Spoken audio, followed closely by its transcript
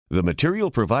The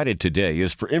material provided today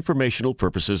is for informational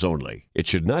purposes only. It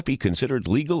should not be considered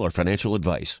legal or financial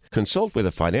advice. Consult with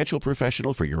a financial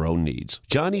professional for your own needs.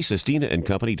 Johnny Sestina and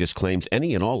Company disclaims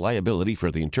any and all liability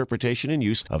for the interpretation and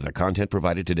use of the content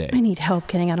provided today. I need help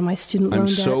getting out of my student loan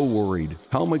debt. I'm so worried.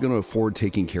 How am I going to afford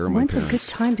taking care of my When's parents? a good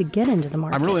time to get into the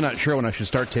market? I'm really not sure when I should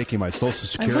start taking my Social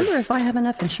Security. I wonder if I have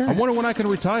enough insurance. I wonder when I can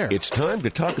retire. It's time to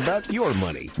talk about your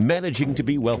money. Managing to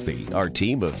be Wealthy, our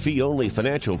team of fee-only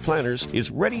financial planners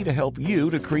is ready to help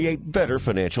you to create better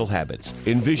financial habits.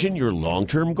 Envision your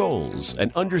long-term goals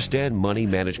and understand money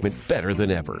management better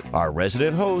than ever. Our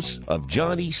resident hosts of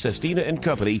Johnny Sestina and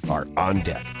Company are on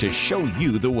deck to show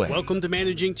you the way. Welcome to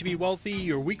Managing to be Wealthy,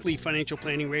 your weekly financial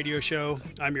planning radio show.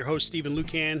 I'm your host, Stephen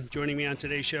Lucan. Joining me on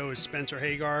today's show is Spencer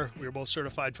Hagar. We are both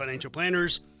certified financial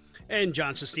planners. And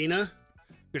John Sestina.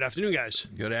 Good afternoon, guys.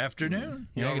 Good afternoon.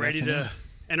 You all ready to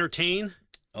entertain?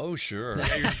 Oh, sure.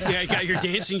 You got your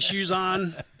dancing shoes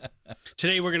on.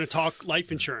 Today we're going to talk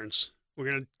life insurance. We're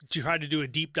going to try to do a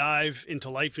deep dive into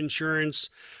life insurance.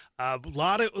 A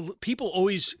lot of people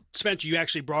always, Spencer, you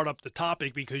actually brought up the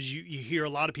topic because you hear a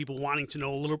lot of people wanting to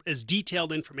know a little as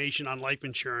detailed information on life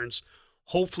insurance.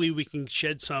 Hopefully we can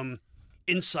shed some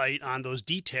insight on those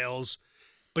details.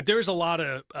 But there's a lot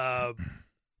of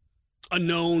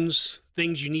unknowns,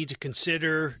 things you need to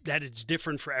consider, that it's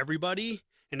different for everybody.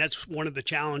 And that's one of the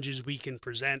challenges we can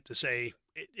present to say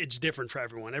it's different for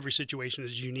everyone. Every situation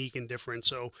is unique and different.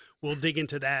 So we'll dig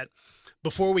into that.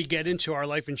 Before we get into our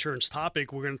life insurance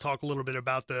topic, we're going to talk a little bit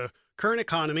about the current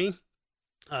economy.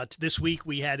 This week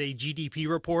we had a GDP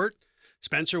report.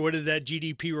 Spencer, what did that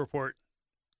GDP report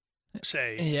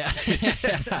say? Yeah.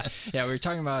 Yeah, we were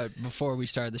talking about it before we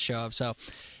started the show. So,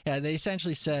 yeah, they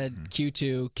essentially said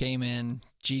Q2 came in,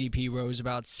 GDP rose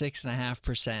about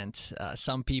 6.5%.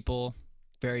 Some people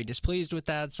very displeased with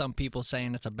that. Some people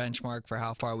saying it's a benchmark for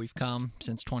how far we've come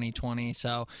since 2020.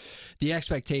 So the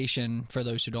expectation, for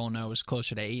those who don't know, was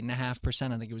closer to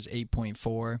 8.5%. I think it was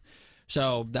 8.4.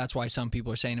 So that's why some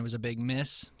people are saying it was a big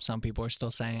miss. Some people are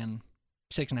still saying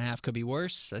 6.5 could be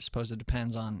worse. I suppose it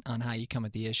depends on how you come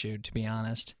at the issue, to be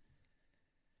honest.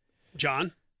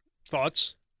 John,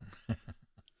 thoughts?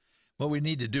 What we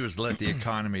need to do is let the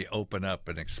economy open up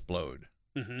and explode.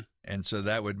 Mm-hmm. And so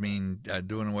that would mean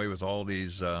doing away with all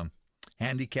these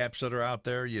handicaps that are out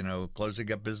there, you know,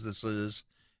 closing up businesses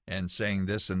and saying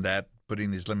this and that,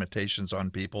 putting these limitations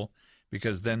on people,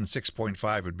 because then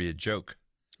 6.5 would be a joke.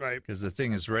 Right. Because the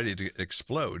thing is ready to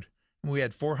explode. We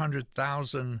had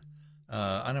 400,000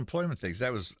 unemployment things.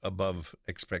 That was above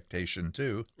expectation,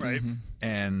 too. Right. Mm-hmm.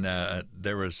 And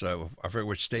there was, I forget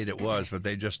which state it was, but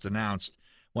they just announced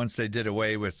once they did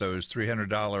away with those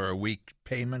 $300 a week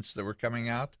payments that were coming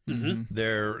out,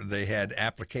 they had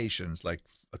applications, like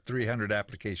 300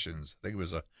 applications. I think it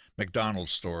was a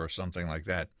McDonald's store or something like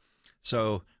that.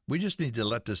 So we just need to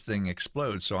let this thing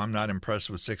explode. So I'm not impressed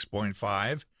with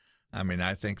 6.5. I mean,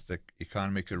 I think the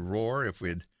economy could roar if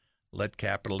we'd let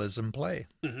capitalism play.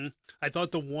 Mm-hmm. I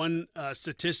thought the one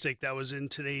statistic that was in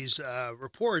today's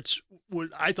reports, what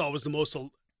I thought was the most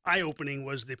eye-opening,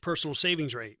 was the personal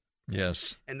savings rate.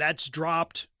 Yes. And that's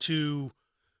dropped to,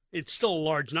 it's still a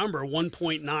large number,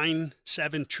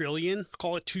 $1.97 trillion,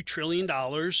 call it $2 trillion,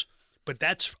 but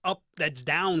that's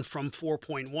down from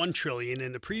 $4.1 trillion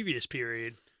in the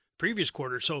previous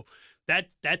quarter. So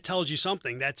that tells you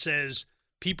something. That says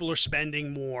people are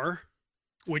spending more,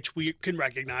 which we can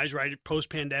recognize, right?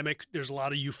 Post-pandemic, there's a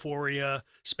lot of euphoria,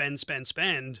 spend,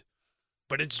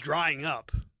 but it's drying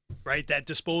up, right? That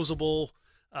disposable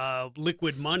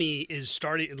liquid money is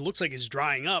starting. It looks like it's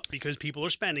drying up because people are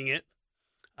spending it,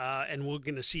 and we're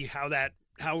going to see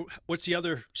what's the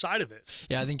other side of it.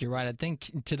 Yeah, I think you're right. I think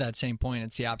to that same point,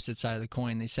 it's the opposite side of the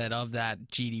coin. They said of that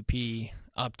GDP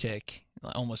uptick,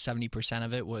 almost 70%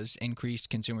 of it was increased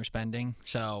consumer spending.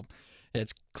 So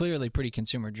it's clearly pretty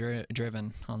consumer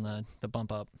driven on the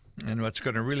bump up. And what's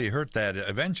going to really hurt that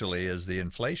eventually is the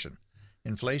inflation.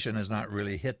 Inflation has not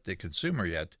really hit the consumer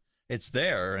yet. It's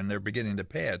there, and they're beginning to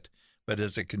pay it. But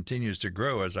as it continues to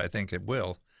grow, as I think it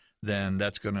will, then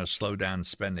that's going to slow down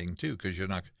spending, too, because you're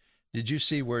not – did you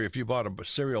see where if you bought a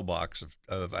cereal box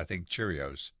of I think,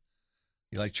 Cheerios –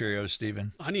 you like Cheerios,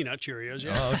 Stephen? Honey Nut Cheerios,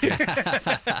 yeah. Oh, okay.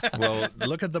 Well,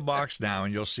 look at the box now,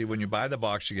 and you'll see when you buy the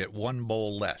box, you get one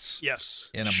bowl less. Yes.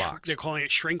 In a box. They're calling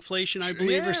it shrinkflation, I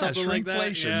believe, or something like that.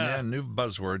 Shrinkflation, yeah, new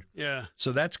buzzword. Yeah.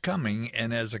 So that's coming,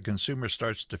 and as a consumer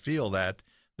starts to feel that,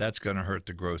 that's going to hurt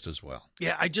the growth as well.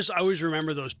 Yeah, I always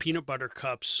remember those peanut butter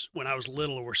cups when I was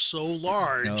little were so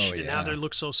large, and now they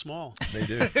look so small. They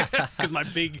do. Because my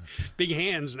big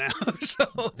hands now. So,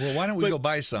 well, why don't we go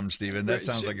buy some, Stephen? That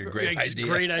sounds like a great idea.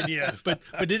 Great idea. But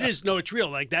it is, no, it's real.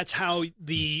 Like, that's how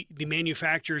the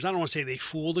manufacturers, I don't want to say they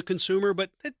fool the consumer, but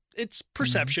it's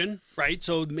perception, right?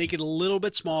 So make it a little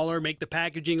bit smaller, make the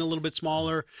packaging a little bit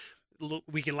smaller.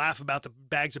 We can laugh about the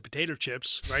bags of potato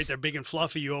chips, right? They're big and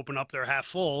fluffy. You open up, they're half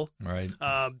full. Right.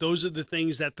 Those are the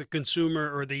things that the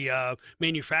consumer or the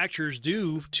manufacturers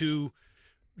do to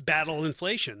battle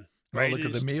inflation. Well, Right? look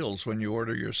at the meals. When you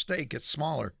order your steak, it's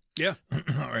smaller. Yeah.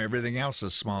 Or everything else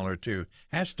is smaller too.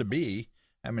 Has to be.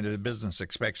 I mean, if the business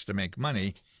expects to make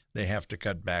money, they have to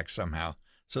cut back somehow.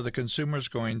 So the consumer's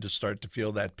going to start to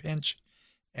feel that pinch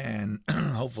and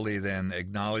hopefully then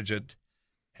acknowledge it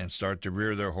and start to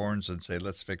rear their horns and say,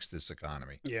 let's fix this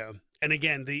economy. Yeah. And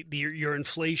again, your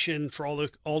inflation, for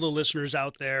all the listeners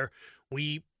out there,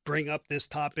 we bring up this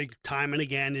topic time and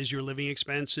again, is your living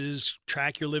expenses.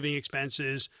 Track your living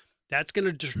expenses. That's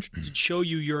going to show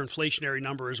you your inflationary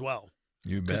number as well.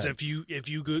 You bet. Because if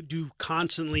you do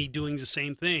constantly doing the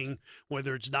same thing,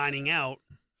 whether it's dining out,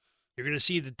 you're going to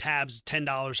see the tabs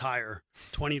 $10 higher,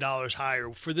 $20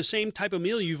 higher for the same type of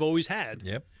meal you've always had.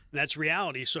 Yep. And that's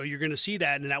reality. So you're going to see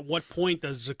that. And at what point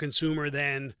does the consumer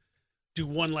then do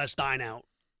one less dine out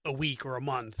a week or a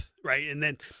month, right? And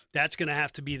then that's going to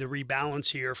have to be the rebalance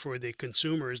here for the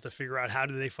consumers to figure out how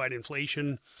do they fight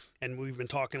inflation. And we've been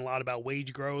talking a lot about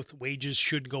wage growth. Wages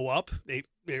should go up.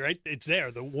 Right? It's there.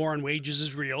 The war on wages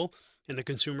is real, and the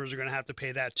consumers are going to have to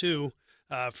pay that too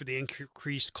for the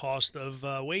increased cost of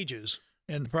wages.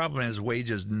 And the problem is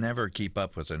wages never keep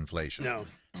up with inflation. No.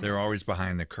 They're always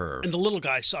behind the curve. And the little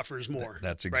guy suffers more.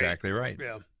 That's exactly right.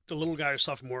 Yeah. The little guy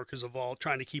suffer more because of all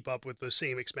trying to keep up with the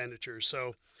same expenditures.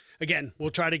 So again, we'll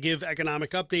try to give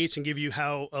economic updates and give you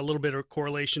how a little bit of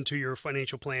correlation to your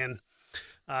financial plan.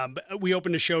 But we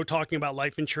opened the show talking about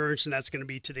life insurance, and that's going to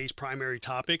be today's primary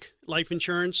topic, life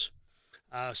insurance.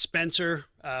 Spencer,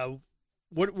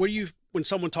 what do you, when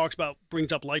someone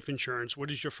brings up life insurance,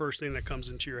 what is your first thing that comes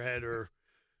into your head? Or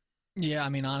Yeah, I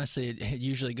mean, honestly, it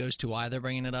usually goes to why they're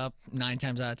bringing it up. 9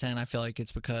 times out of 10, I feel like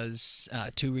it's because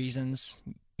 2 reasons.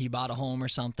 You bought a home or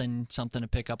something to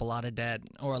pick up a lot of debt,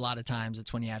 or a lot of times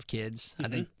it's when you have kids. Mm-hmm. I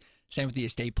think same with the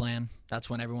estate plan.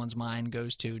 That's when everyone's mind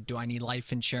goes to, do I need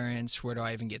life insurance? Where do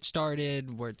I even get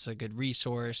started? Where it's a good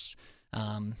resource?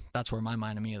 That's where my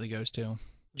mind immediately goes to.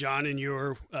 John, in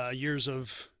your years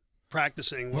of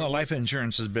practicing? Well, life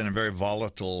insurance has been a very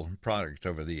volatile product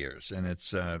over the years, and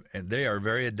it's they are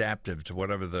very adaptive to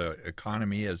whatever the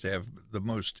economy is. They have the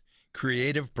most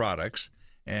creative products,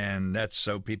 and that's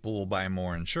so people will buy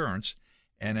more insurance.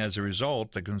 And as a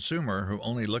result, the consumer who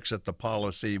only looks at the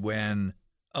policy when,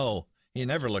 he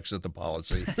never looks at the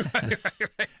policy.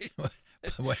 Right.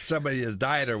 When somebody has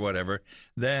died or whatever,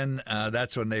 then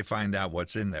that's when they find out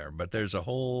what's in there. But there's a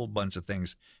whole bunch of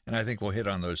things, and I think we'll hit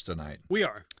on those tonight. We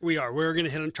are. We're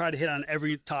going to try to hit on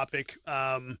every topic.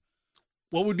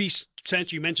 What would be,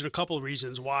 since you mentioned a couple of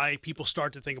reasons why people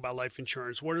start to think about life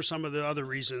insurance, what are some of the other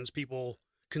reasons people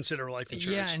consider life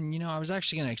insurance? Yeah, and I was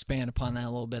actually going to expand upon that a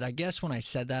little bit. I guess when I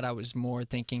said that, I was more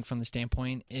thinking from the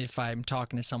standpoint, if I'm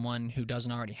talking to someone who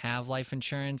doesn't already have life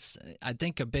insurance, I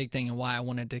think a big thing and why I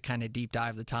wanted to kind of deep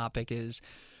dive the topic is,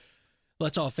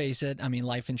 let's all face it, I mean,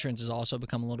 life insurance has also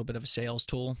become a little bit of a sales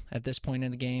tool at this point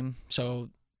in the game. So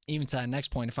even to that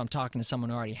next point, if I'm talking to someone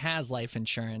who already has life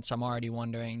insurance, I'm already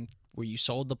wondering, were you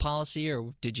sold the policy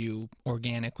or did you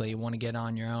organically want to get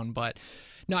on your own? But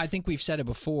no, I think we've said it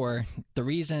before. The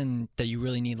reason that you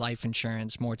really need life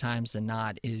insurance more times than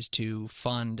not is to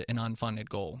fund an unfunded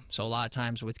goal. So a lot of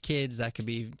times with kids, that could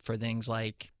be for things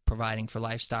like providing for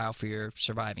lifestyle for your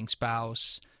surviving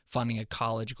spouse, funding a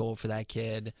college goal for that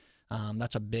kid.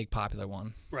 That's a big popular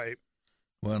one. Right.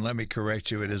 Well, and let me correct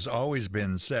you. It has always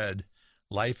been said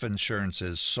life insurance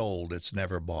is sold. It's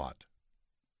never bought.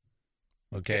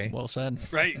 Okay. Well said.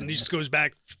 Right, and this goes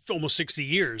back almost 60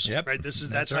 years. Yep. Right.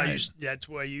 That's how right. That's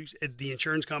why the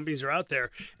insurance companies are out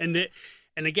there, and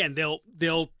again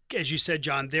they'll as you said,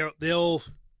 John, they'll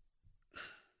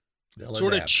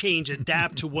sort of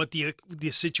adapt to what the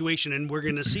situation, and we're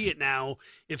going to see it now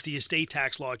if the estate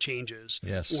tax law changes,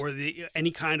 yes, or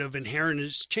any kind of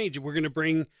inheritance change. They're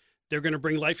going to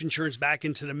bring life insurance back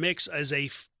into the mix as a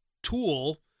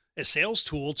sales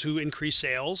tool to increase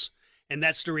sales. And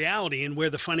that's the reality. And where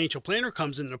the financial planner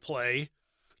comes into play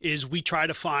is we try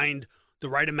to find the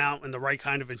right amount and the right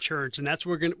kind of insurance. And that's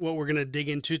what we're going to dig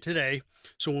into today.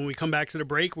 So when we come back to the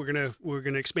break, we're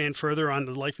going to expand further on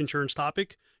the life insurance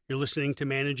topic. You're listening to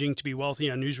Managing to Be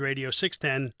Wealthy on News Radio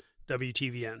 610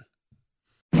 WTVN.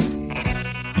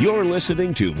 You're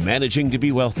listening to Managing to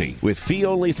Be Wealthy with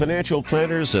fee-only financial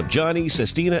planners of Johnny,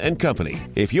 Sestina, and Company.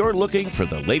 If you're looking for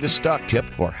the latest stock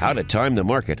tip or how to time the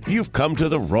market, you've come to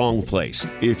the wrong place.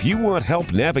 If you want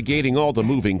help navigating all the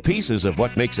moving pieces of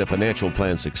what makes a financial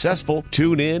plan successful,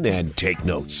 tune in and take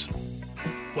notes.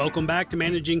 Welcome back to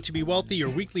Managing to Be Wealthy, your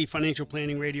weekly financial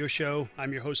planning radio show.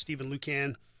 I'm your host, Stephen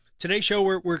Lucan. Today's show,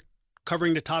 we're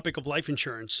covering the topic of life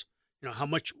insurance. You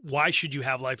know, why should you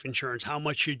have life insurance? How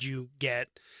much should you get?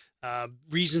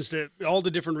 All the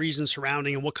different reasons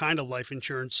surrounding and what kind of life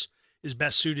insurance is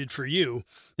best suited for you.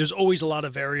 There's always a lot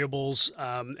of variables.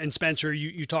 And Spencer,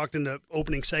 you talked in the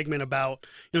opening segment about,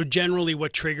 generally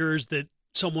what triggers that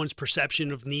someone's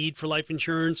perception of need for life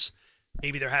insurance.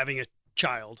 Maybe they're having a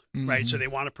child, right? So they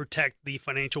want to protect the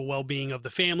financial well-being of the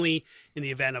family in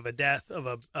the event of a death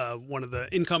of one of the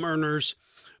income earners.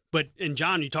 And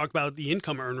John, you talked about the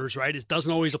income earners, right? It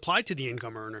doesn't always apply to the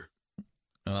income earner.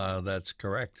 That's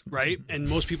correct. Right. And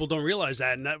most people don't realize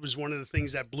that. And that was one of the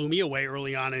things that blew me away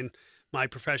early on in my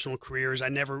professional career is I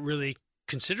never really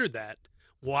considered that.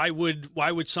 Why would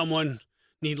someone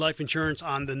need life insurance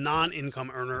on the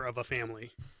non-income earner of a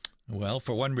family? Well,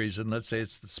 for one reason, let's say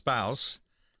it's the spouse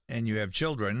and you have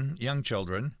children, young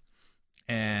children,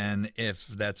 and if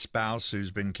that spouse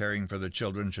who's been caring for the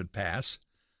children should pass,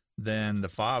 then the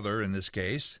father, in this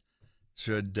case,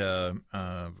 should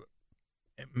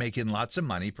making lots of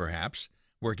money, perhaps,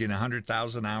 working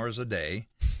 100,000 hours a day.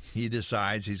 He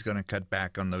decides he's going to cut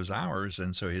back on those hours,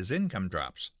 and so his income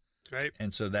drops. Right.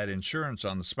 And so that insurance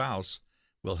on the spouse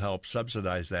will help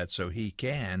subsidize that so he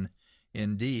can,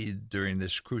 indeed, during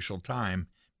this crucial time,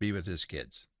 be with his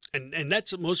kids. And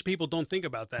that's most people don't think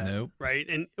about that, Nope. right?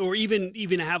 And or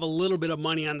even have a little bit of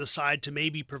money on the side to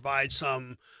maybe provide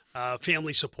some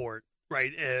family support,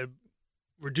 right?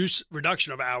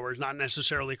 Reduction of hours, not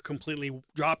necessarily completely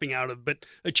dropping out of, but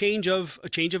a change of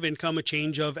income, a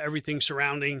change of everything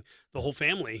surrounding the whole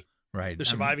family. Right. The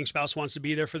surviving spouse wants to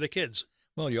be there for the kids.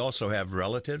 Well, you also have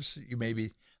relatives.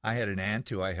 I had an aunt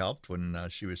who I helped when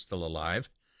she was still alive,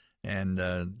 and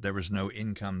there was no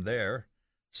income there.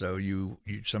 So you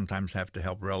sometimes have to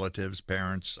help relatives,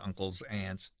 parents, uncles,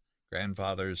 aunts,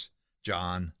 grandfathers,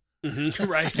 John.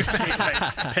 Right.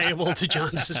 Payable to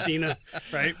John Sestina,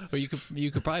 right? Well,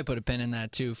 you could probably put a pin in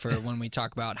that too for when we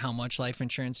talk about how much life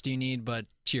insurance do you need. But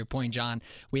to your point, John,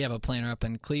 we have a planner up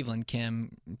in Cleveland,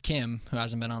 Kim, who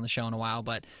hasn't been on the show in a while,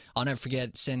 but I'll never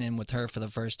forget sitting in with her for the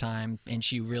first time, and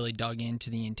she really dug into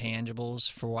the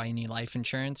intangibles for why you need life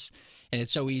insurance. And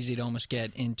it's so easy to almost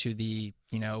get into the,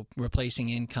 replacing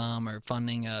income or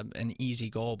funding an easy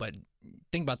goal. But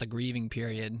think about the grieving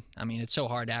period. I mean, it's so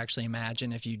hard to actually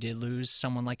imagine if you did lose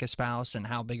someone like a spouse and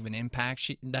how big of an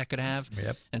impact that could have.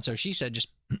 Yep. And so she said,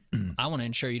 I want to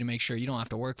insure you to make sure you don't have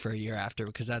to work for a year after,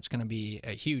 because that's going to be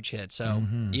a huge hit. So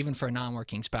even for a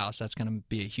non-working spouse, that's going to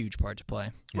be a huge part to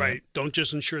play. Right. Yep. Don't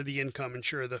just insure the income,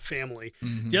 insure the family.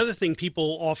 The other thing,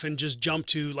 people often just jump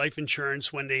to life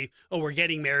insurance when we're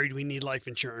getting married, we need life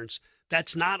insurance.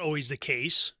 That's not always the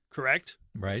case, correct?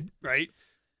 Right. Right.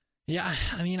 Yeah,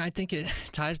 I mean, I think it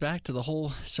ties back to the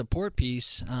whole support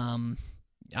piece. I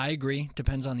agree,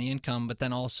 depends on the income, but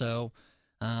then also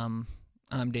I'm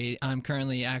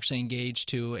currently actually engaged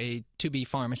to a to-be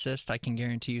pharmacist. I can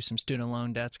guarantee you some student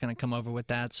loan debt's going to come over with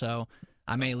that, so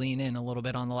I may lean in a little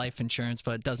bit on the life insurance,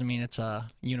 but it doesn't mean it's a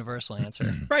universal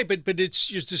answer. Right, but it's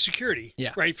just a security,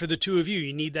 right? For the two of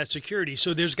you need that security.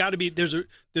 So there's got to be, the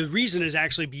reason is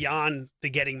actually beyond the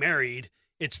getting married.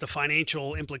 It's the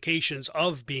financial implications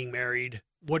of being married.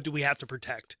 What do we have to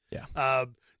protect? Yeah.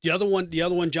 The other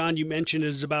one, John, you mentioned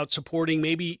is about supporting.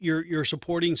 Maybe you're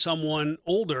supporting someone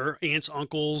older, aunts,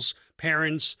 uncles,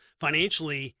 parents,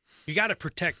 financially. You got to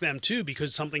protect them too,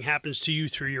 because something happens to you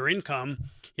through your income.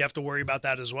 You have to worry about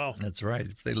that as well. That's right.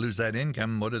 If they lose that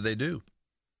income, what do?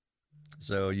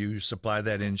 So you supply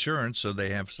that insurance so they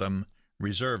have some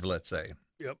reserve, let's say.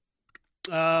 Yep.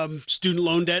 Student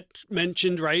loan debt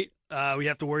mentioned, right? We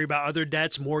have to worry about other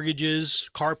debts, mortgages,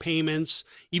 car payments.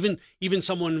 Even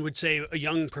someone would say a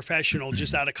young professional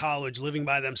just out of college living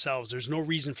by themselves. There's no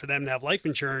reason for them to have life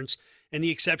insurance. And the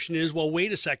exception is, well,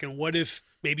 wait a second. What if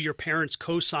maybe your parents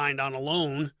co-signed on a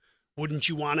loan? Wouldn't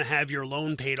you want to have your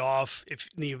loan paid off if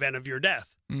in the event of your death,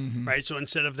 right? So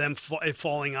instead of them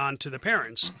falling on to the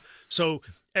parents. So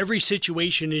every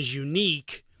situation is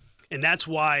unique. And that's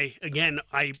why, again,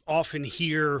 I often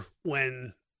hear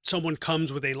when someone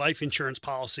comes with a life insurance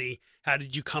policy, how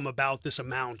did you come about this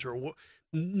amount? Or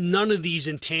none of these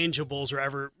intangibles are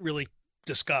ever really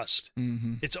discussed.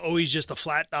 It's always just a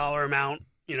flat dollar amount.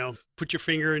 put your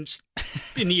finger in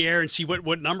the air and see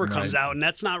what number comes Right. out. And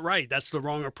that's not right. That's the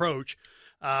wrong approach.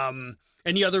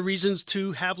 Any other reasons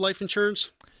to have life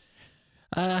insurance?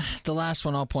 The last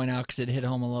one I'll point out because it hit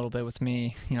home a little bit with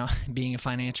me. Being a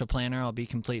financial planner, I'll be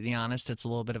completely honest, it's a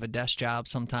little bit of a desk job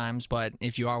sometimes. But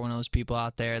if you are one of those people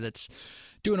out there that's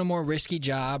doing a more risky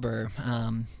job or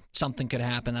something could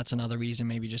happen, that's another reason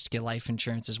maybe just to get life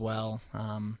insurance as well.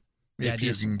 If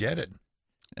you can get it.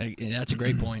 That's a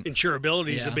great point.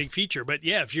 Insurability is a Yeah. big feature. But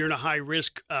yeah, if you're in a high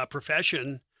risk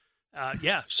profession,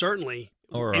 yeah, certainly.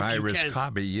 Or if a high you risk can.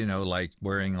 hobby, like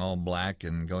wearing all black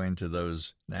and going to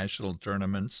those national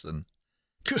tournaments and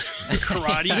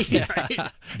Karate,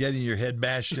 right? getting your head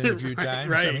bashed in a few Right, times.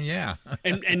 right. I mean, yeah.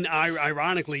 And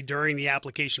ironically, during the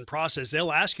application process,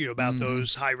 they'll ask you about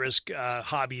those high risk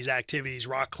hobbies, activities,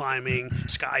 rock climbing,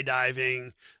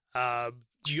 skydiving.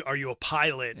 Are you a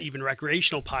pilot, even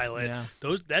recreational pilot?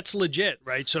 Yeah. That's legit,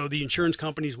 right? So the insurance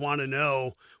companies want to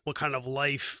know what kind of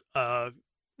life.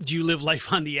 Do you live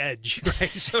life on the edge, right?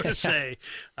 So to say,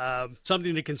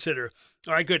 something to consider.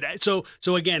 All right, good. So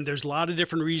again, there's a lot of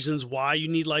different reasons why you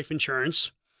need life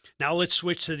insurance. Now let's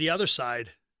switch to the other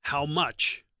side. How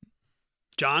much?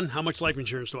 John, how much life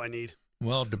insurance do I need?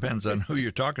 Well, it depends on who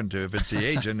you're talking to. If it's the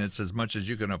agent, it's as much as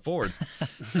you can afford.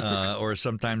 Or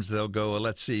sometimes they'll go, well,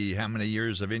 let's see, how many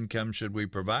years of income should we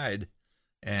provide?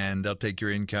 And they'll take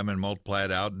your income and multiply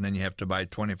it out, and then you have to buy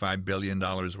 $25 billion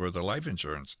worth of life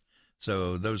insurance.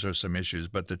 So those are some issues.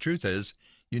 But the truth is,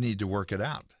 you need to work it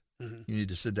out. Mhm. You need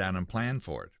to sit down and plan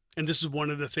for it. And this is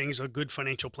one of the things a good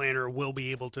financial planner will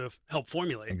be able to help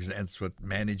formulate. That's what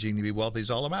managing to be wealthy is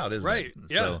all about, isn't Right, it?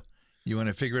 yeah. So you want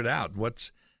to figure it out.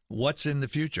 What's in the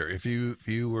future? If you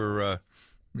were,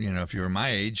 if you were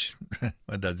my age,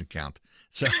 that doesn't count.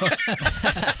 So,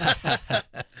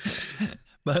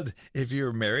 but if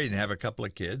you're married and have a couple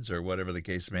of kids or whatever the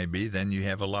case may be, then you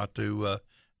have a lot to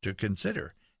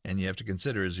consider. And you have to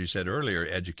consider, as you said earlier,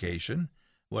 education.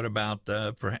 What about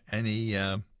any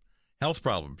health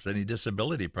problems, any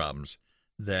disability problems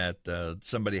that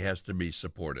somebody has to be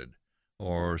supported,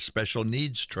 or special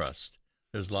needs trust?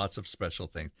 There's lots of special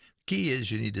things. Key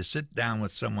is you need to sit down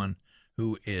with someone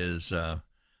who is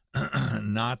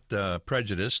not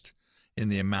prejudiced in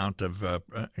the amount of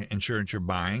insurance you're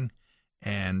buying,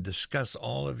 and discuss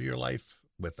all of your life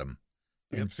with them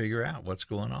and figure out what's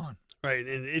going on. Right,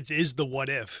 and it is the what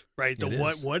if, right? The It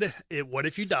is. what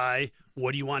if you die?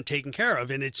 What do you want taken care of?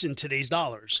 And it's in today's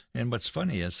dollars. And what's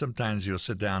funny is sometimes you'll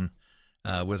sit down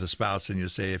with a spouse and you'll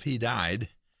say, if he died,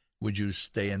 would you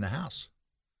stay in the house?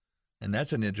 And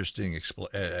that's an interesting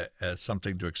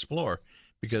something to explore,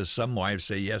 because some wives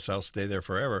say, yes, I'll stay there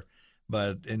forever.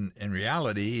 But in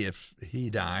reality, if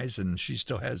he dies and she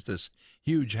still has this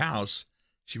huge house,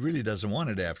 she really doesn't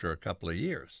want it after a couple of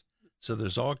years. So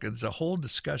there's a whole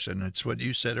discussion. It's what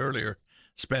you said earlier,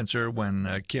 Spencer, when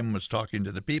Kim was talking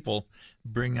to the people,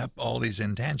 bring up all these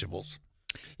intangibles.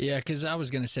 Yeah, because I was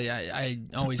going to say, I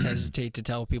always hesitate to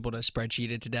tell people to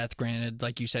spreadsheet it to death. Granted,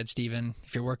 like you said, Stephen,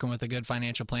 if you're working with a good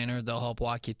financial planner, they'll help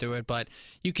walk you through it. But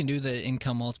you can do the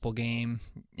income multiple game.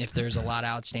 If there's a lot of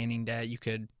outstanding debt, you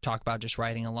could talk about just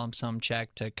writing a lump sum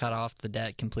check to cut off the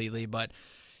debt completely. But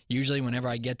usually whenever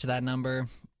I get to that number,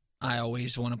 I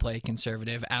always want to play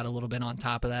conservative, add a little bit on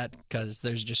top of that, because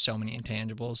there's just so many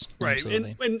intangibles. Right,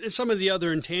 Absolutely. and some of the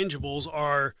other intangibles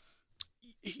are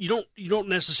you don't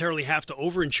necessarily have to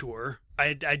overinsure.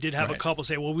 I did have a Right. couple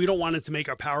say, well, we don't want it to make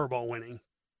our Powerball winning.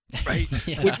 Right,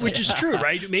 Yeah, which is true,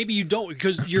 right? Maybe you don't,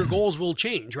 because your goals will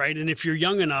change, right? And if you're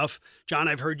young enough, John,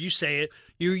 I've heard you say it,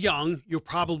 you're young, you'll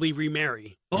probably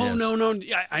remarry. Oh, Yes. no,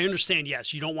 I understand.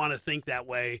 Yes, you don't want to think that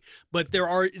way, but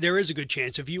there is a good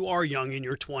chance if you are young in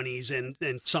your 20s and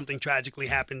something tragically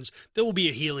happens, there will be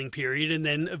a healing period, and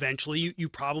then eventually you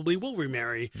probably will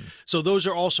remarry. So those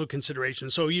are also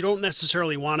considerations. So you don't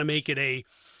necessarily want to make it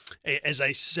as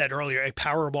I said earlier, a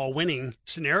Powerball winning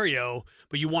scenario,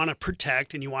 but you want to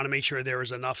protect and you want to make sure there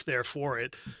is enough there for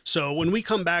it. So when we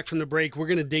come back from the break, we're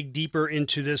going to dig deeper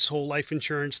into this whole life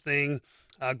insurance thing,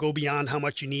 go beyond how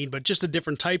much you need, but just the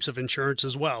different types of insurance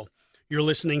as well. You're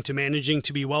listening to Managing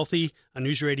to be Wealthy on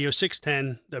News Radio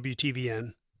 610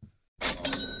 WTVN.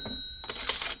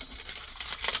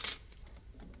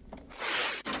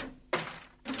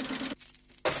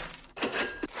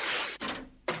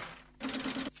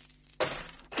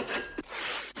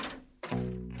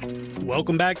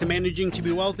 Welcome back to Managing to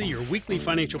be Wealthy, your weekly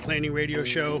financial planning radio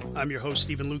show. I'm your host,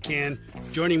 Stephen Lucan.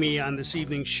 Joining me on this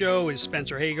evening's show is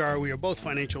Spencer Hagar. We are both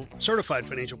certified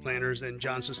financial planners, and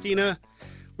John Sestina.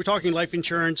 We're talking life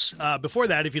insurance. Before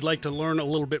that, if you'd like to learn a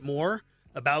little bit more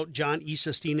about John E.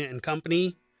 Sestina and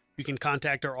Company, you can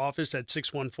contact our office at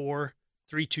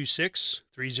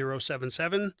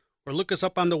 888-326-3077, or look us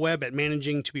up on the web at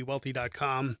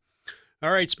managingtobewealthy.com.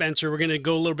 All right, Spencer, we're going to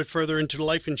go a little bit further into the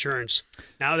life insurance.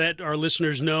 Now that our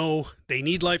listeners know they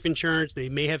need life insurance, they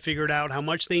may have figured out how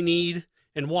much they need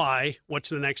and why. What's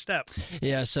the next step?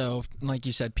 Yeah, so like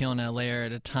you said, peeling a layer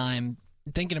at a time,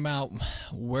 thinking about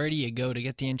where do you go to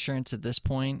get the insurance at this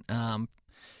point.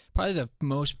 Probably the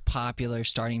most popular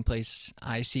starting place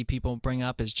I see people bring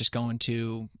up is just going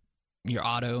to your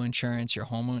auto insurance, your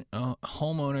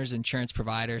homeowner's insurance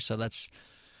provider. So that's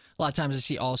a lot of times I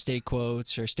see Allstate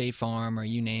quotes or State Farm or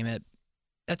you name it.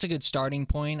 That's a good starting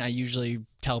point. I usually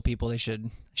tell people they should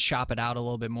shop it out a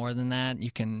little bit more than that. You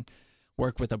can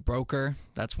work with a broker.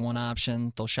 That's one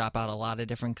option. They'll shop out a lot of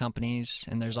different companies,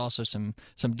 and there's also some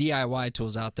DIY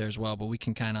tools out there as well, but we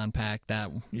can kind of unpack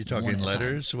that. You're talking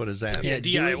letters? What is that? Yeah,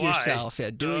 do DIY. it yourself.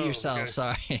 Yeah, do it yourself. Okay.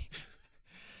 Sorry.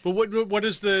 But what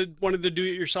is one of the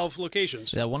do-it-yourself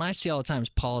locations? The one I see all the time is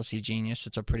Policy Genius.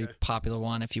 It's a pretty popular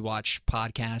one. If you watch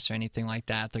podcasts or anything like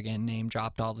that, they're getting name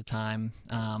dropped all the time.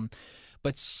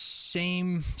 But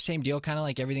same deal, kind of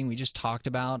like everything we just talked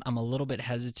about. I'm a little bit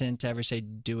hesitant to ever say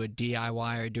do a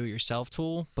DIY or do-it-yourself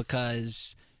tool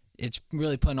because it's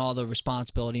really putting all the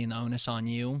responsibility and the onus on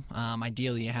you.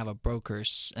 Ideally, you have a broker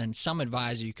and some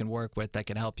advisor you can work with that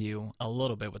can help you a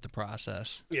little bit with the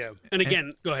process. Yeah. And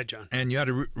again, go ahead, John. And you ought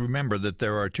to remember that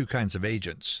there are two kinds of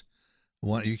agents.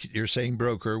 One, you're saying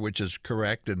broker, which is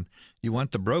correct, and you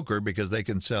want the broker because they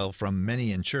can sell from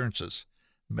many insurances.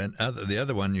 But the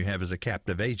other one you have is a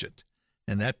captive agent,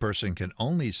 and that person can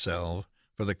only sell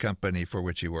for the company for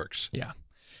which he works. Yeah.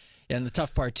 And the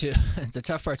tough part too,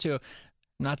 I'm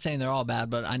not saying they're all bad,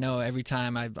 but I know every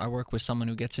time I work with someone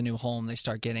who gets a new home, they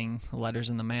start getting letters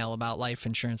in the mail about life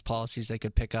insurance policies they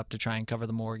could pick up to try and cover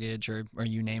the mortgage or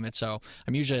you name it. So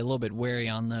I'm usually a little bit wary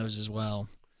on those as well.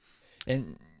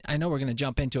 And I know we're going to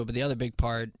jump into it, but the other big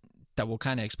part that we'll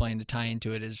kind of explain to tie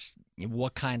into it is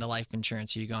what kind of life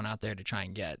insurance are you going out there to try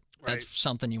and get? Right. That's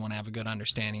something you want to have a good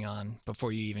understanding on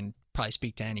before you even probably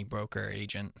speak to any broker or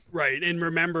agent. Right. And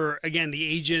remember, again, the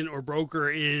agent or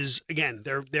broker is, again,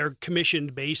 they're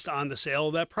commissioned based on the sale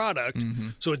of that product. Mm-hmm.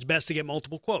 So it's best to get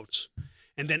multiple quotes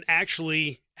and then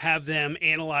actually have them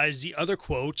analyze the other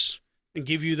quotes and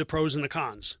give you the pros and the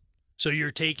cons. So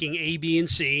you're taking A, B, and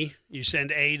C. You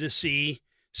send A to C,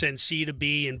 send C to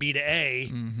B, and B to A,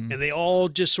 and they all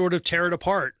just sort of tear it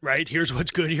apart, right? Here's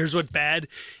what's good, here's what's bad,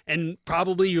 and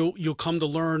probably you'll come to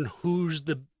learn who's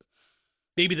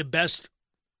maybe the best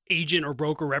agent or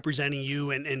broker representing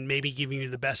you and maybe giving you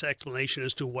the best explanation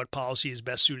as to what policy is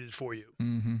best suited for you.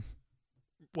 Mm-hmm.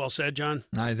 Well said, John.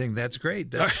 I think that's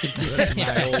great. That's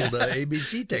my old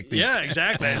ABC technique. Yeah,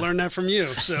 exactly. I learned that from you.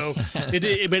 So, but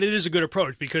it is a good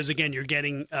approach because, again, you're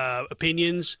getting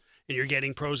opinions and you're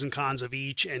getting pros and cons of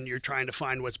each, and you're trying to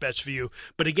find what's best for you.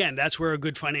 But again, that's where a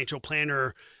good financial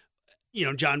planner,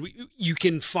 John, you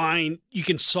can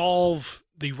solve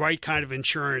the right kind of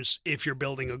insurance if you're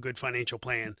building a good financial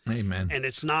plan. Amen. And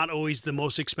it's not always the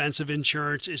most expensive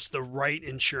insurance. It's the right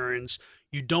insurance.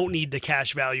 You don't need the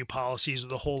cash value policies or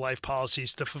the whole life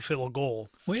policies to fulfill a goal.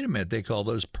 Wait a minute. They call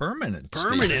those permanent.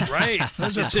 Permanent, right.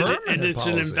 Those are it's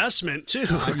an investment, too.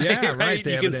 Yeah, right.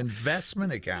 They have an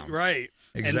investment account. Right.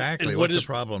 Exactly. What's the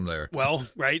problem there? Well,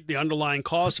 right, the underlying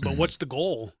cost, but what's the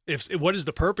goal? What is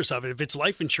the purpose of it? If it's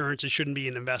life insurance, it shouldn't be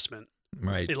an investment.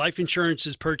 Right. Life insurance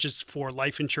is purchased for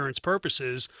life insurance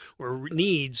purposes or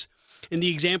needs. And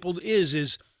the example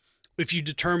is if you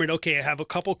determine, okay, I have a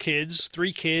couple kids,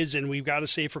 3 kids, and we've got to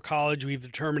save for college, we've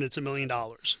determined it's $1 million.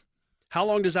 How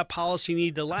long does that policy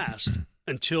need to last?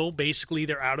 Until basically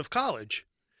they're out of college.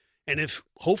 And if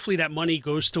hopefully that money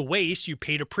goes to waste, you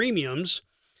pay the premiums,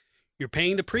 you're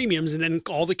paying the premiums, and then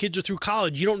all the kids are through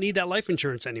college, you don't need that life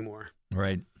insurance anymore.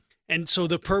 Right. And so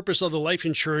the purpose of the life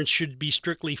insurance should be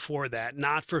strictly for that,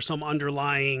 not for some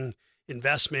underlying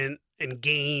investment and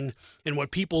gain. And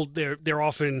what people, they're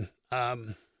often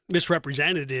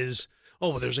misrepresented is,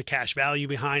 oh, well, there's a cash value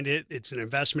behind it. It's an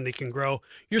investment. It can grow.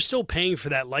 You're still paying for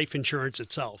that life insurance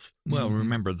itself. Well,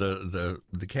 remember the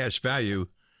cash value,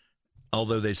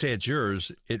 although they say it's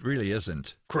yours, it really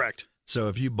isn't. Correct. So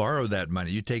if you borrow that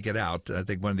money, you take it out. I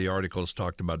think one of the articles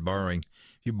talked about borrowing.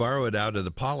 If you borrow it out of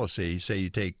the policy, say you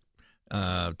take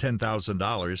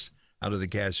 $10,000 out of the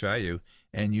cash value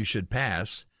and you should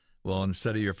pass, well,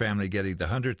 instead of your family getting the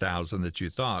 $100,000 that you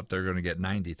thought, they're going to get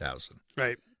 $90,000.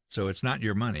 Right. So it's not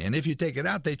your money. And if you take it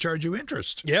out, they charge you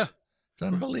interest. Yeah. It's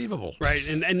unbelievable. Right.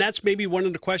 And that's maybe one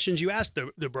of the questions you ask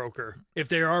the broker. If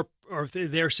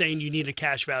they're saying you need a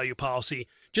cash value policy,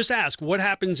 just ask what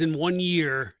happens in 1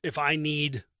 year if I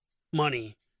need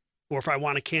money. or if I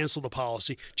want to cancel the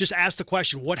policy, just ask the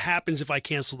question, what happens if I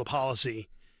cancel the policy?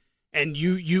 And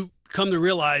you come to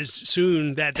realize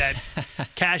soon that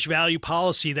cash value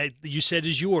policy that you said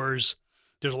is yours,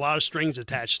 there's a lot of strings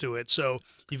attached to it. So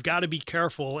you've got to be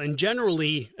careful. And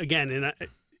generally, again,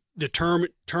 the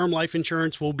term life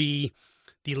insurance will be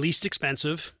the least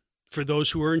expensive for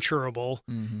those who are insurable,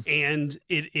 and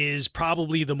it is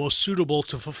probably the most suitable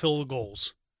to fulfill the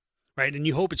goals, right? And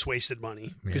you hope it's wasted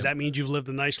money because that means you've lived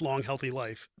a nice, long, healthy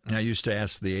life. I used to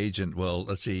ask the agent, well,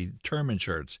 let's see, term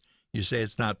insurance. You say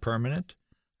it's not permanent?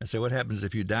 I say, what happens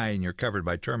if you die and you're covered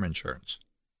by term insurance?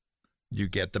 You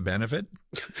get the benefit?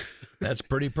 That's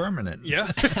pretty permanent. Yeah.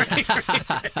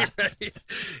 Right.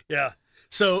 Yeah.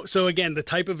 So again, the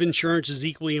type of insurance is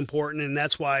equally important, and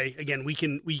that's why, again, we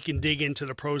can dig into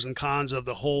the pros and cons of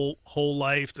the whole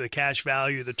life, the cash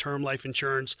value, the term life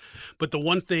insurance. But the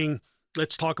one thing,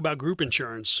 let's talk about group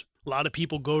insurance. A lot of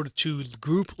people go to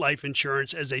group life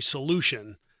insurance as a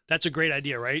solution. That's a great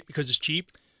idea, right? Because it's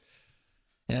cheap.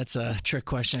 That's a trick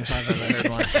question if I've ever heard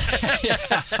one.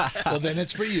 Well, then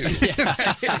it's for you.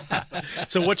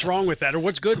 So what's wrong with that, or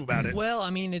what's good about it? Well,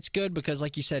 I mean, it's good because,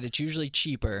 like you said, it's usually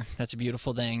cheaper. That's a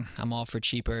beautiful thing. I'm all for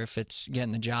cheaper if it's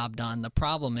getting the job done. The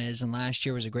problem is, and last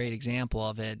year was a great example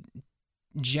of it,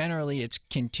 generally it's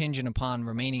contingent upon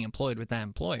remaining employed with that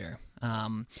employer.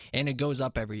 And it goes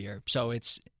up every year. So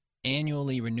it's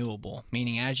annually renewable,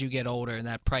 meaning as you get older,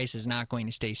 that price is not going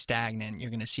to stay stagnant.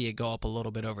 You're going to see it go up a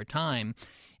little bit over time.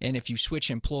 And if you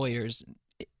switch employers,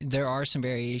 there are some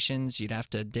variations. You'd have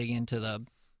to dig into the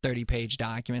 30-page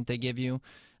document they give you.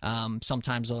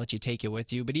 Sometimes they'll let you take it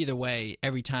with you. But either way,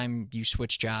 every time you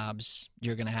switch jobs,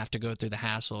 you're going to have to go through the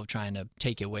hassle of trying to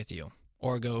take it with you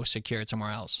or go secure it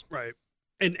somewhere else. Right.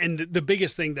 And the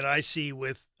biggest thing that I see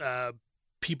with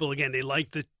people, again, they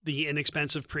like the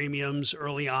inexpensive premiums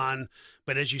early on,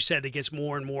 but as you said, it gets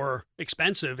more and more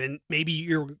expensive, and maybe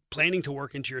you're planning to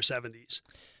work into your 70s.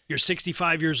 You're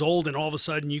 65 years old, and all of a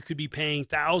sudden you could be paying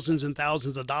thousands and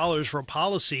thousands of dollars for a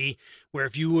policy where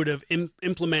if you would have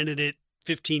implemented it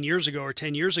 15 years ago or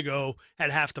 10 years ago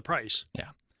at half the price.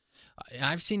 Yeah.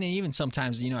 I've seen it even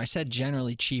sometimes, I said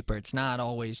generally cheaper. It's not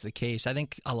always the case. I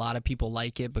think a lot of people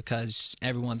like it because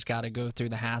everyone's got to go through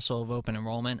the hassle of open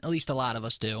enrollment. At least a lot of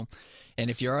us do. And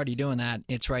if you're already doing that,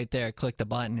 it's right there. Click the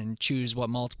button and choose what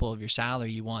multiple of your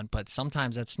salary you want. But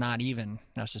sometimes that's not even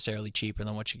necessarily cheaper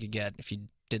than what you could get if you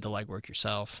did the legwork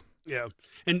yourself. Yeah.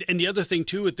 And the other thing,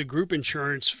 too, with the group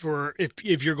insurance, for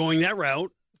if you're going that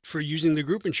route, for using the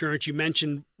group insurance, you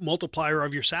mentioned multiplier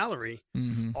of your salary.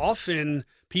 Often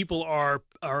people are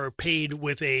paid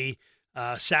with a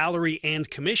salary and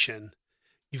commission.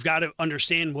 You've got to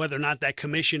understand whether or not that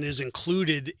commission is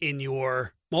included in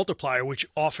your multiplier, which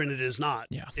often it is not.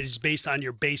 Yeah. It is based on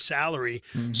your base salary.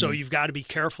 So you've got to be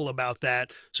careful about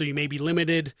that. So you may be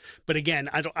limited. But again,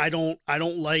 I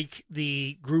don't like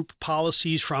the group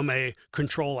policies from a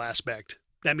control aspect.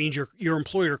 That means your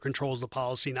employer controls the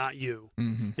policy, not you.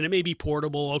 And it may be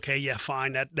portable. Okay, yeah,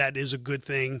 fine. That is a good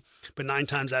thing. But 9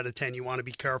 times out of 10, you want to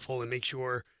be careful and make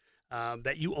sure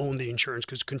that you own the insurance,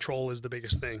 because control is the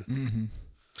biggest thing.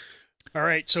 All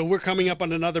right, so we're coming up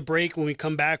on another break. When we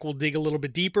come back, we'll dig a little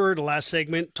bit deeper. The last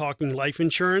segment, talking life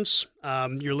insurance.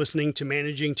 You're listening to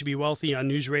Managing to be Wealthy on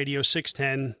News Radio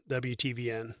 610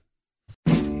 WTVN.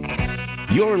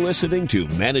 You're listening to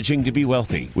Managing to be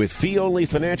Wealthy with fee-only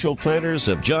financial planners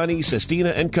of Johnny,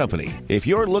 Sestina and Company. If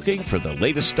you're looking for the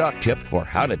latest stock tip or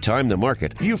how to time the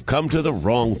market, you've come to the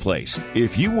wrong place.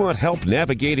 If you want help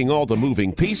navigating all the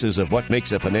moving pieces of what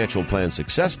makes a financial plan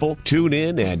successful, tune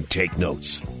in and take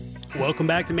notes. Welcome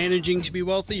back to Managing to be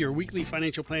Wealthy, your weekly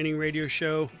financial planning radio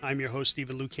show. I'm your host,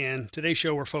 Stephen Lucan. Today's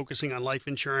show, we're focusing on life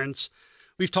insurance.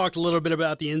 We've talked a little bit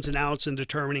about the ins and outs and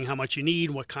determining how much you need,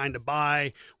 what kind to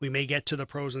buy. We may get to the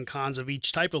pros and cons of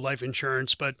each type of life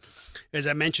insurance, but as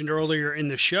I mentioned earlier in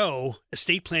the show,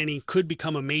 estate planning could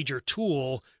become a major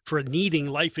tool for needing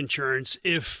life insurance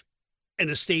if an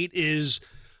estate is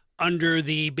under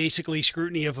the basically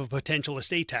scrutiny of a potential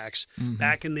estate tax.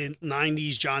 Back in the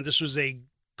 90s, John, this was a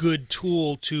good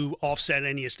tool to offset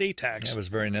any estate tax. Yeah, it was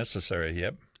very necessary,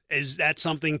 yep. Is that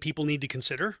something people need to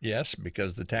consider? Yes,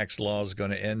 because the tax law is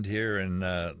going to end here in,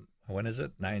 when is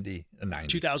it?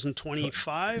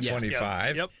 2025?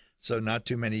 25. Yep. So not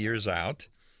too many years out.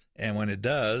 And when it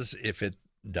does, if it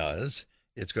does,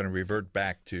 it's going to revert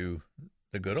back to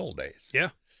the good old days.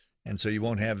 Yeah. And so you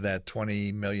won't have that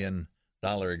 $20 million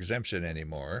exemption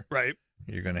anymore. Right.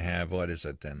 You're going to have, what is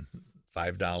it then?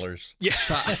 $5. Yeah.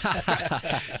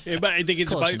 Yeah, but I think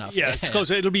it's close about, enough. yeah, it's close.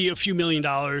 It'll be a few $1 million,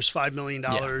 $5 million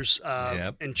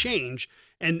Yep. and change.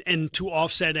 And to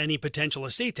offset any potential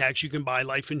estate tax, you can buy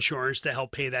life insurance to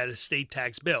help pay that estate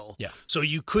tax bill. Yeah. So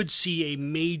you could see a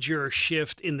major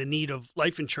shift in the need of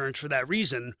life insurance for that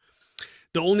reason.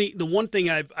 The one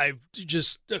thing I've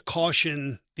just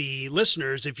caution the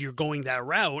listeners, if you're going that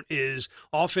route, is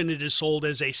often it is sold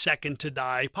as a second to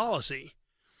die policy,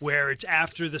 where it's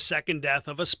after the second death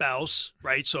of a spouse,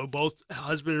 right? So both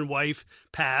husband and wife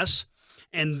pass,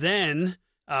 and then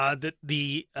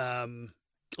the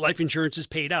life insurance is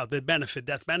paid out, the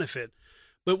death benefit.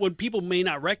 But what people may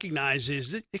not recognize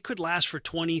is that it could last for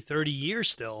 20, 30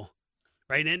 years still,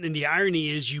 right? And the irony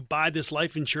is you buy this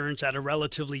life insurance at a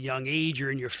relatively young age.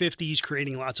 You're in your 50s,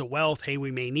 creating lots of wealth. Hey, we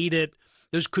may need it.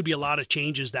 There could be a lot of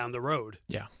changes down the road,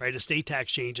 right? Estate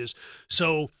tax changes.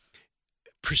 So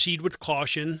proceed with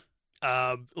caution.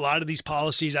 A lot of these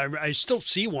policies, I still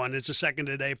see one. It's a second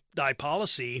to die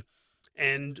policy,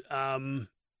 and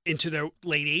into their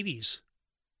late 80s.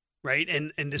 Right.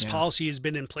 And this policy has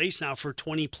been in place now for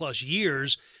 20 plus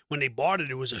years. When they bought it,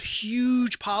 it was a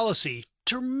huge policy,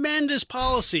 tremendous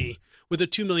policy with a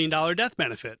 $2 million death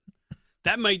benefit.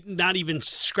 That might not even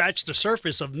scratch the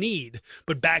surface of need.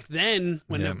 But back then,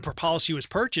 when the policy was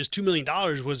purchased, $2 million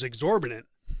was exorbitant.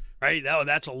 Right. Oh,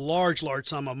 that's a large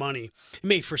sum of money. It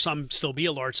may for some still be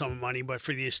a large sum of money, but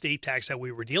for the estate tax that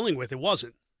we were dealing with, it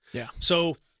wasn't. Yeah.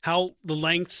 So how the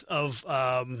length of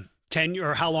tenure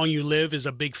or how long you live is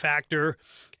a big factor,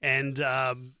 and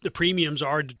the premiums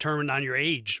are determined on your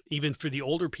age. Even for the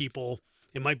older people,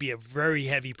 it might be a very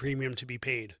heavy premium to be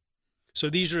paid. So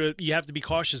you have to be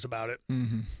cautious about it.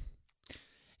 Mm-hmm.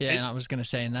 Yeah, and I was going to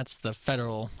say, and that's the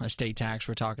federal estate tax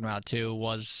we're talking about too.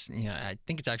 Was I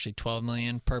think it's actually $12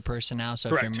 million per person now.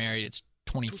 So if you're married, it's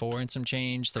 24 and some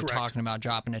change. They're talking about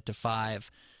dropping it to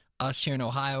 5. Us here in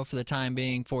Ohio, for the time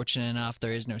being, fortunate enough,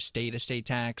 there is no state estate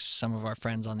tax. Some of our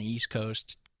friends on the East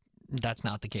Coast, that's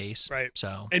not the case. Right.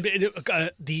 So, and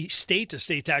the state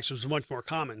estate tax was much more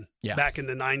common back in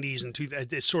the 90s, and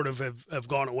it sort of have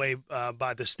gone away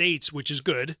by the states, which is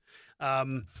good.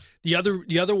 The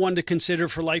other one to consider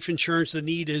for life insurance, the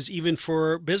need is even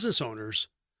for business owners.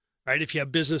 Right. If you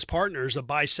have business partners, a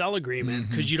buy-sell agreement,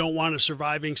 because you don't want a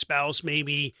surviving spouse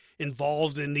maybe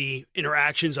involved in the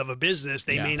interactions of a business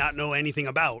they may not know anything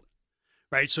about.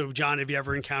 Right. So, John, have you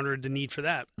ever encountered the need for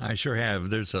that? I sure have.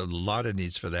 There's a lot of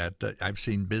needs for that. I've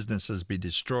seen businesses be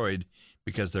destroyed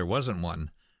because there wasn't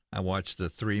one. I watched a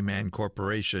 3-man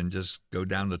corporation just go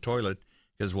down the toilet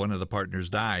because one of the partners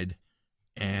died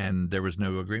and there was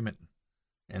no agreement.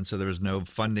 And so there was no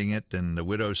funding it, and the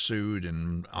widow sued,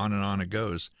 and on it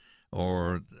goes.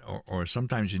 Or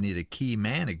sometimes you need a key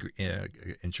man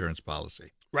insurance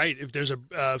policy. Right. If there's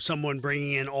someone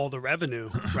bringing in all the revenue,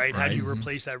 right? How do you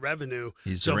replace that revenue?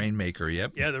 He's the rainmaker.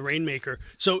 Yep. Yeah, the rainmaker.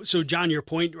 So John, your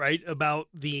point, right, about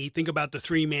think about the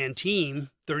 3-man team,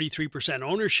 33%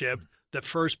 ownership. The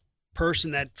first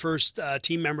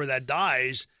team member that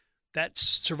dies, that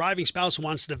surviving spouse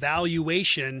wants the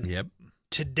valuation.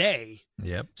 Today.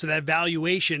 Yep. So that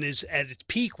valuation is at its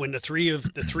peak when the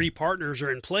three partners are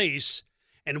in place,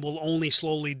 and will only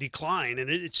slowly decline. And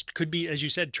it could be, as you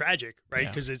said, tragic,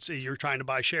 right? Because you're trying to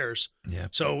buy shares. Yeah.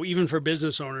 So even for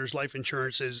business owners, life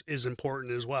insurance is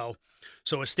important as well.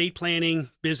 So estate planning,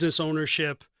 business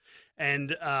ownership,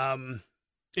 and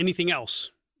anything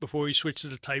else before we switch to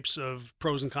the types of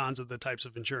pros and cons of the types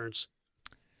of insurance.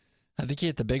 I think you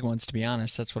hit the big ones, to be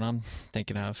honest. That's what I'm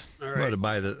thinking of. All right.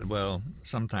 Well,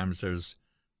 sometimes there's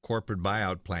corporate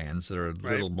buyout plans that are a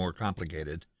little more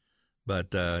complicated, but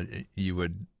you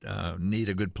would need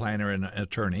a good planner and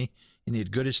attorney. You need a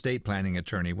good estate planning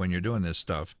attorney when you're doing this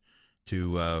stuff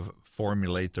to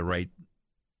formulate the right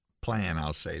plan,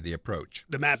 I'll say, the approach.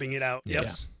 The mapping it out.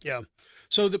 Yes. Yeah.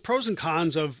 So the pros and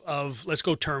cons of let's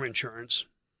go term insurance.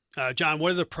 John,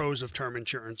 what are the pros of term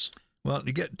insurance? Well,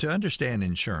 to understand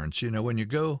insurance, when you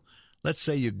go, let's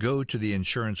say you go to the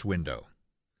insurance window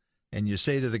and you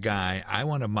say to the guy, I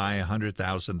want to buy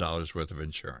 $100,000 worth of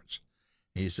insurance.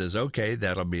 He says, okay,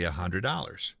 that'll be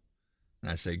 $100.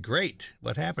 And I say, great.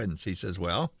 What happens? He says,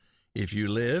 well, if you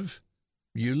live,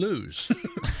 you lose.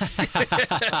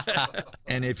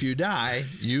 And if you die,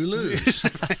 you lose.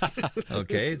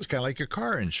 Okay. It's kind of like your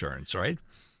car insurance, right?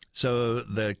 So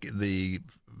the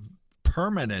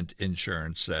permanent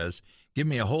insurance says, give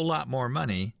me a whole lot more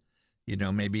money,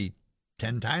 maybe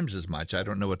 10 times as much. I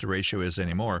don't know what the ratio is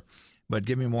anymore, but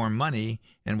give me more money.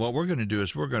 And what we're going to do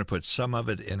is we're going to put some of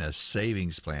it in a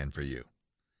savings plan for you.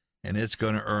 And it's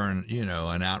going to earn,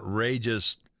 an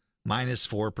outrageous minus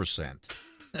 4%.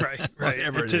 Right.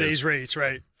 At today's rates,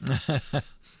 right.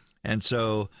 And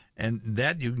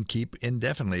that you can keep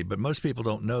indefinitely. But most people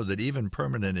don't know that even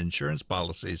permanent insurance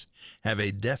policies have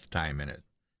a death time in it.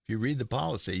 you read the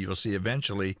policy, you'll see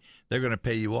eventually they're going to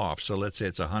pay you off. So let's say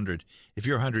it's 100. If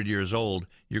you're 100 years old,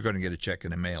 you're going to get a check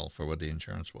in the mail for what the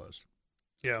insurance was.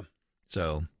 Yeah.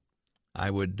 So I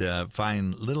would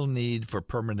find little need for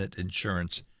permanent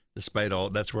insurance, despite all.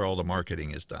 That's where all the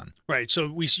marketing is done. Right. So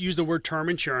we use the word term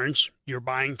insurance. You're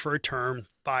buying for a term,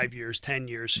 5 years, 10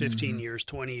 years, 15 years,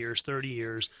 20 years, 30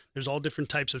 years. There's all different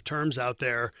types of terms out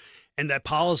there. And that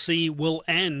policy will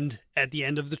end at the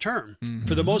end of the term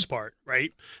for the most part,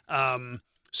 right?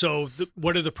 So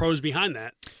what are the pros behind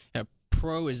that? Yeah,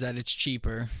 pro is that it's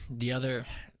cheaper. The other,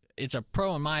 it's a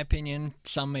pro in my opinion.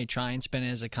 Some may try and spin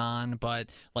it as a con, but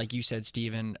like you said,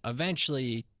 Stephen,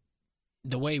 eventually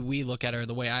the way we look at it, or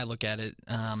the way I look at it,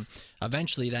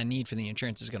 eventually that need for the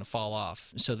insurance is going to fall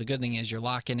off. So the good thing is you're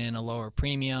locking in a lower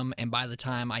premium, and by the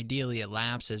time ideally it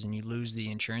lapses and you lose the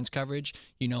insurance coverage,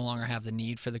 you no longer have the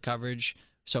need for the coverage.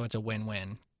 So it's a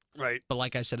win-win. Right. But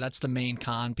like I said, that's the main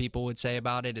con people would say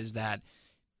about it, is that,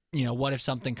 you know, what if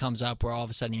something comes up where all of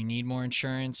a sudden you need more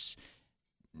insurance?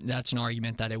 That's an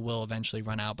argument that it will eventually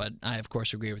run out. But I, of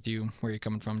course, agree with you where you're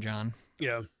coming from, John.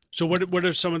 Yeah. So what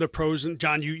are some of the pros? And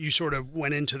John, you sort of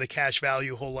went into the cash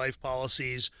value whole life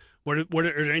policies. What are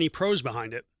there any pros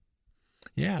behind it?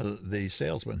 Yeah, the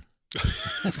salesman.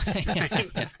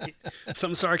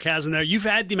 Some sarcasm there. You've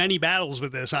had many battles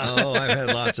with this, huh? Oh, I've had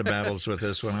lots of battles with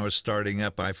this. When I was starting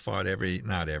up, I fought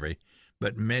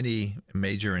but many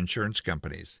major insurance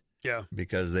companies. Yeah.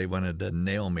 Because they wanted to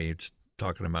nail me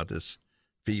talking about this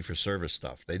fee for service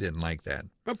stuff. They didn't like that.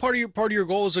 Well, part of your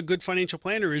goal as a good financial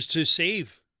planner is to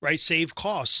save, right? Save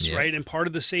costs, Yeah. right? And part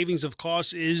of the savings of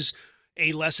costs is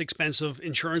a less expensive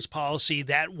insurance policy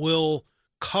that will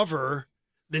cover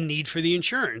the need for the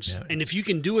insurance. Yeah. And if you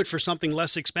can do it for something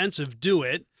less expensive, do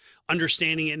it.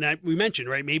 Understanding it, and we mentioned,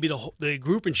 right? Maybe the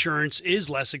group insurance is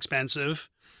less expensive,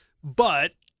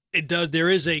 but there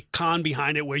is a con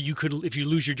behind it where you could, if you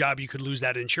lose your job, you could lose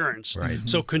that insurance. Right.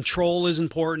 So control is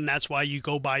important. That's why you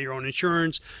go buy your own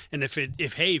insurance. And if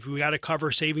we got to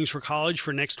cover savings for college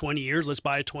for next 20 years, let's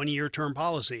buy a 20-year term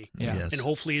policy. Yeah. Yes. And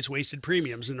hopefully it's wasted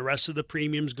premiums, and the rest of the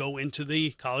premiums go into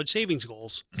the college savings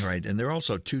goals. Right. And there are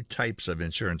also two types of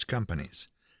insurance companies.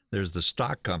 There's the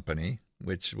stock company,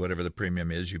 which whatever the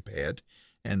premium is, you pay it.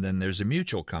 And then there's a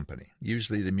mutual company.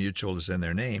 Usually the mutual is in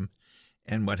their name.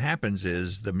 And what happens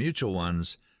is the mutual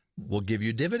ones will give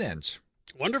you dividends.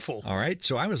 Wonderful. All right.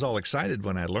 So I was all excited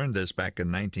when I learned this back in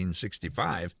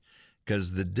 1965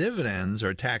 because the dividends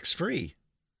are tax-free.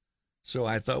 So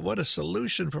I thought, what a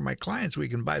solution for my clients. We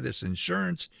can buy this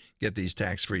insurance, get these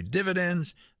tax-free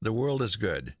dividends. The world is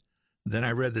good. Then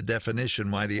I read the definition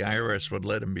why the IRS would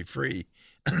let them be free.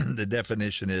 The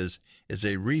definition is it's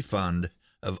a refund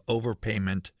of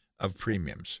overpayment of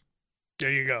premiums.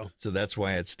 There you go. So that's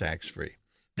why it's tax-free.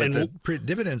 But And the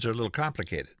dividends are a little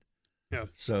complicated. Yeah.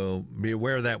 So be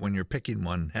aware of that when you're picking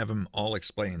one. Have them all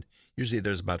explained. Usually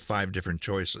there's about 5 different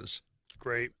choices.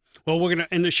 Great. Well, we're going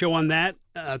to end the show on that.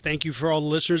 Thank you for all the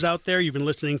listeners out there. You've been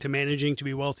listening to Managing to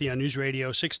be Wealthy on News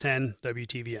Radio 610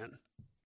 WTVN.